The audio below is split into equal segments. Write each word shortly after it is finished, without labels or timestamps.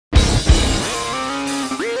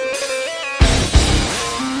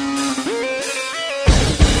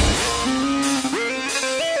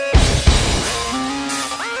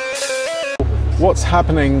what's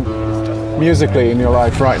happening musically in your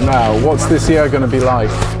life right now? What's this year going to be like?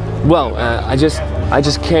 Well, I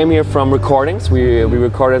just came here from recordings. We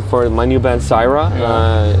recorded for my new band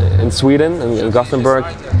CyHra in Sweden, in Gothenburg.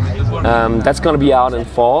 That's going to be out in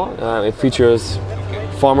fall. It features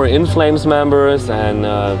former In Flames members and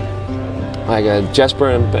like Jesper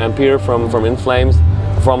and Peter from In Flames,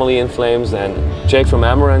 formerly In Flames, and Jake from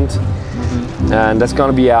Amaranthe. And that's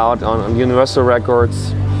going to be out on Universal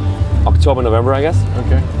Records October, November, I guess.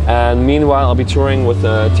 Okay. And meanwhile, I'll be touring with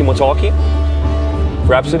Timo Tolkki,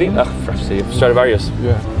 Rhapsody, Stradivarius.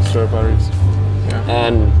 Yeah, Stradivarius. Yeah.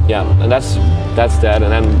 And yeah, and that's that,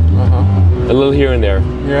 and then a little here and there.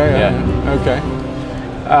 Yeah. Okay.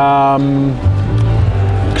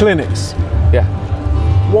 Clinics. Yeah.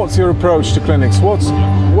 What's your approach to clinics?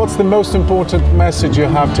 What's the most important message you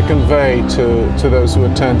have to convey to those who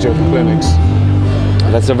attend your clinics?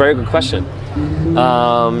 That's a very good question.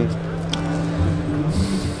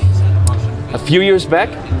 A few years back,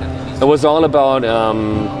 it was all about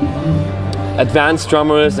advanced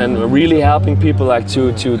drummers and really helping people like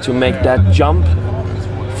to make that jump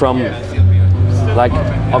from like,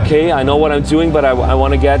 okay, I know what I'm doing, but I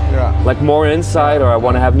want to get like more insight, or I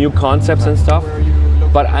want to have new concepts and stuff.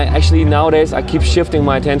 But I actually nowadays I keep shifting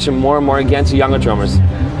my attention more and more again to younger drummers,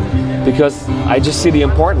 because I just see the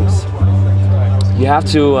importance. You have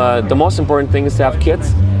to. The most important thing is to have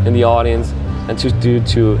kids in the audience and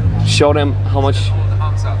to show them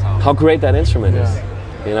how great that instrument is.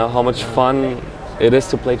 You know, how much fun it is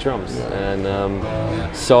to play drums, and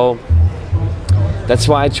so that's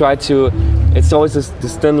why I try to. It's always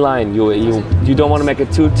this thin line. You don't want to make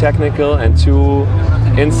it too technical and too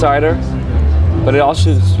insider, but it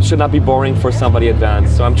also should not be boring for somebody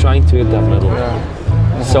advanced. So I'm trying to hit that middle.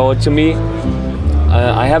 So to me,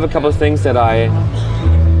 I have a couple of things that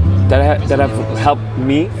have helped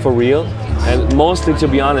me for real, and mostly, to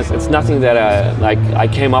be honest, it's nothing that I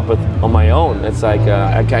came up with on my own. It's like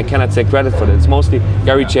I cannot take credit for it. It's mostly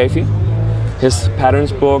Gary Chaffee, his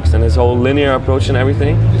patterns books and his whole linear approach and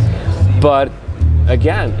everything. But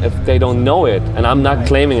again, if they don't know it, and I'm not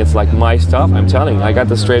claiming it's like my stuff, I'm telling, I got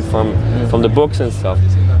this straight from the books and stuff.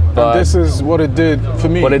 But and this is what it did for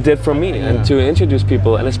me. What it did for me, and to introduce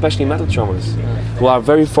people, and especially metal drummers, who are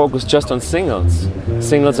very focused just on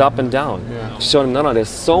singles up and down. Show them, no, there's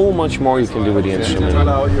so much more you can do with the instrument.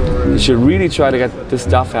 You should really try to get this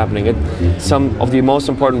stuff happening. Some of the most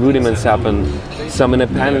important rudiments happen, some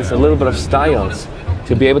independence, a little bit of styles.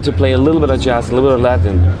 To be able to play a little bit of jazz, a little bit of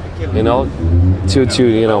Latin, you know, to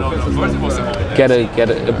you know, get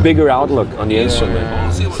a bigger outlook on the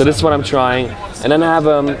instrument. So this is what I'm trying, and then I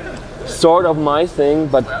have sort of my thing,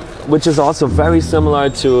 but which is also very similar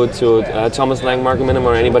to Thomas Lang, Mark Minimum,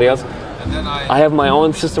 or anybody else. I have my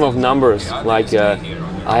own system of numbers. Like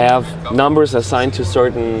I have numbers assigned to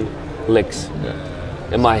certain licks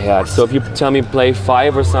in my head. So if you tell me play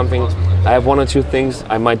 5 or something, I have 1 or 2 things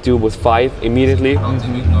I might do with 5 immediately.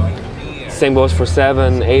 Same goes for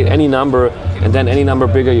 7, 8, any number, and then any number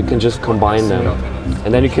bigger, you can just combine them.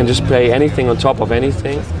 And then you can just play anything on top of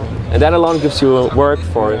anything. And that alone gives you work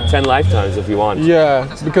for 10 lifetimes if you want. Yeah,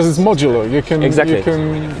 because it's modular. You can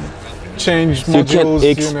change modules.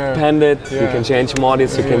 You can expand it, you can change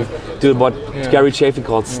modules, you can do what Gary Chaffee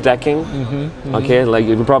called stacking. Okay, like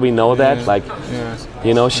you probably know that, like,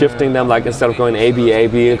 you know, shifting them, like instead of going A,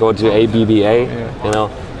 B, go to A, B, B, A, you know.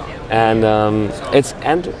 And it's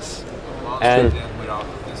endless. And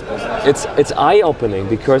it's eye-opening,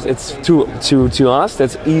 because it's to us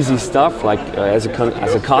that's easy stuff, like as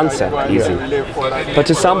a concept easy. But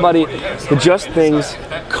to somebody who just thinks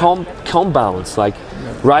compounds, like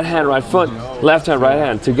right hand, right foot, left hand, right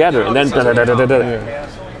hand together, and then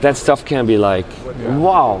that stuff can be like,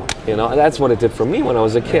 wow, you know. That's what it did for me when I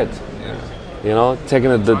was a kid. You know, taking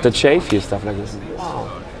the Chaffee stuff like this. Wow.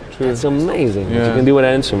 It's amazing what you can do with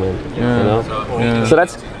an instrument, you know. So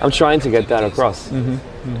I'm trying to get that across.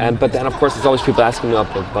 But then of course there's always people asking me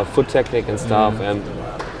about foot technique and stuff, and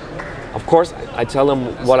of course I tell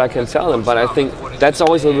them what I can tell them. But I think that's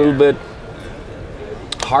always a little bit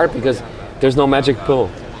hard, because there's no magic pill.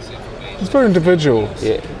 It's very individual.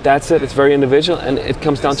 Yeah, that's it. It's very individual, and it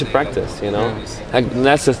comes down to practice. You know, and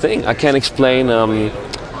that's the thing. I can't explain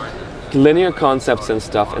linear concepts and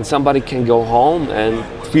stuff, and somebody can go home and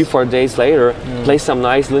 3-4 days later play some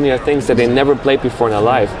nice linear things that they never played before in their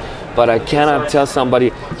life. But I cannot tell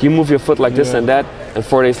somebody, you move your foot like this and that, and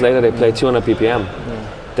 4 days later they play 200 ppm.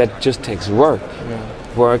 That just takes work.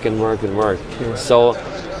 Work and work and work. So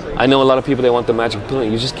I know a lot of people, they want the magic pill.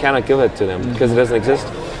 You just cannot give it to them because it doesn't exist.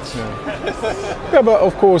 Yeah, but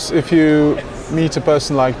of course, if you meet a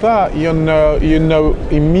person like that, you know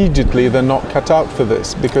immediately they're not cut out for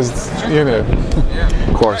this, because you know.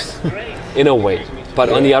 Of course, in a way. But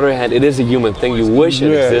on the other hand, it is a human thing. You wish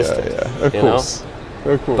it existed. Yeah. Of course.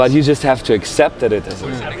 Of course. But you just have to accept that it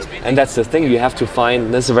doesn't. And that's the thing. You have to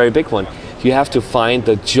find. That's a very big one. You have to find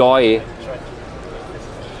the joy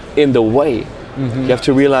in the way. You have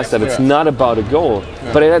to realize that it's not about a goal.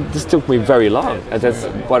 But this took me very long. And that's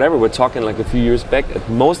whatever, we're talking like a few years back. At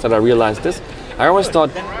most that I realized this. I always thought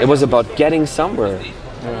it was about getting somewhere.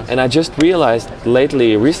 And I just realized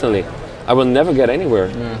recently, I will never get anywhere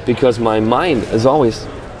because my mind is always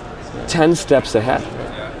 10 steps ahead.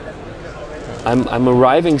 I'm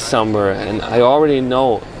arriving somewhere and I already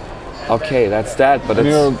know, okay, that's that, but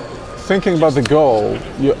it's... Thinking about the goal,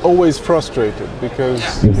 you're always frustrated because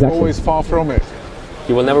you're always far from it.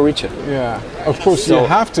 You will never reach it. Yeah, of course, you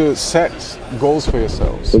have to set goals for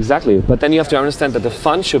yourselves. Exactly, but then you have to understand that the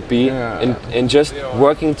fun should be in just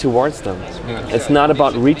working towards them. It's not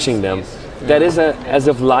about reaching them. That is as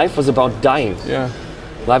if life was about dying.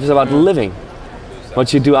 Life is about living.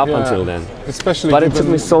 What you do up until then. But it took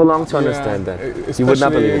me so long to understand that. You would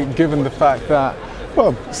not believe it. Given the fact that,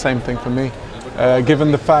 well, same thing for me.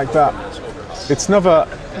 Given the fact that it's never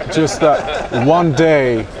just that one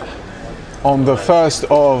day on the 1st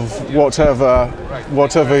of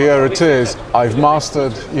whatever year it is, I've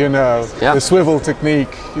mastered, the swivel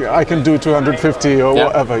technique, I can do 250 or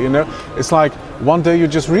whatever, It's like one day you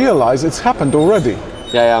just realize it's happened already.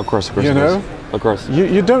 Yeah, of course. Of course.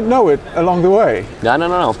 You don't know it along the way. No,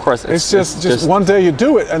 of course. It's just one day you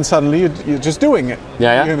do it and suddenly you're just doing it.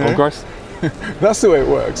 Of course. That's the way it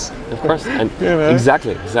works. Of course, and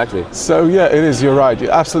exactly. So it is, you're right, you're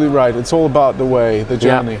absolutely right. It's all about the way, the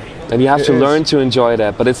journey. And you have to learn to enjoy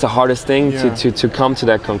that, but it's the hardest thing to come to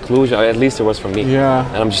that conclusion, or at least it was for me.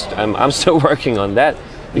 And I'm still working on that,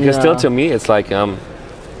 because still to me it's like you're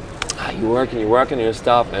working your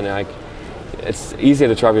stuff, and it's easier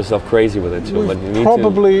to drive yourself crazy with it too. But you need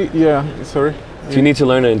you need to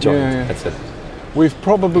learn to enjoy it. That's it. We've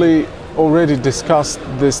probably already discussed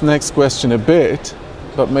this next question a bit,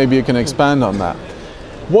 but maybe you can expand on that.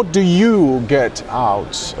 What do you get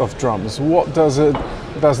out of drums? What does the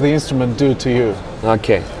instrument do to you?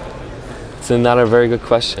 Okay, it's another very good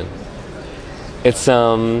question. It's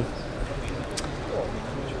those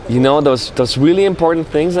really important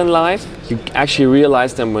things in life, you actually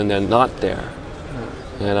realize them when they're not there,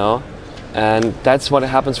 and that's what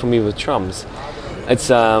happens for me with drums.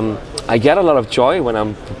 It's I get a lot of joy when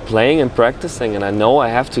I'm playing and practicing, and I know I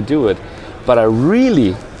have to do it, but I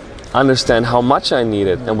really understand how much I need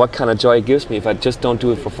it and what kind of joy it gives me if I just don't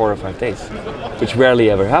do it for 4 or 5 days, which rarely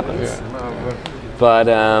ever happens. But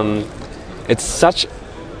it's such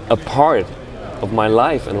a part of my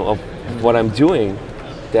life and of what I'm doing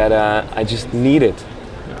that I just need it.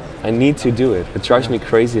 I need to do it. It drives me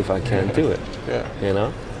crazy if I can't do it.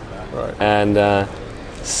 Right. And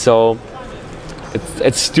so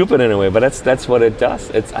it's stupid in a way, but that's what it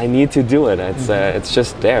does. I need to do it. It's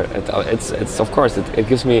just there. It's of course it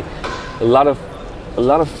gives me a lot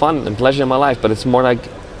of fun and pleasure in my life, but it's more like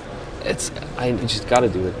I just gotta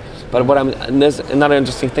do it. But and there's another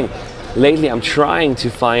interesting thing. Lately I'm trying to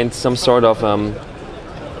find some sort of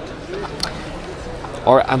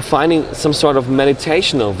or I'm finding some sort of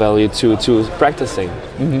meditational value to practicing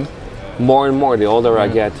more and more the older I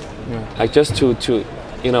get. Like just to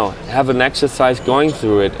have an exercise going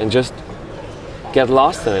through it and just get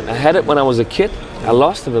lost in it. I had it when I was a kid. I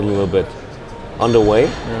lost it a little bit on the way,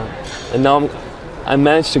 and now I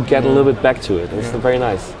managed to get a little bit back to it. It's very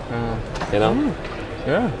nice.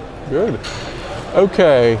 Yeah, good.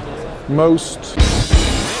 Okay, most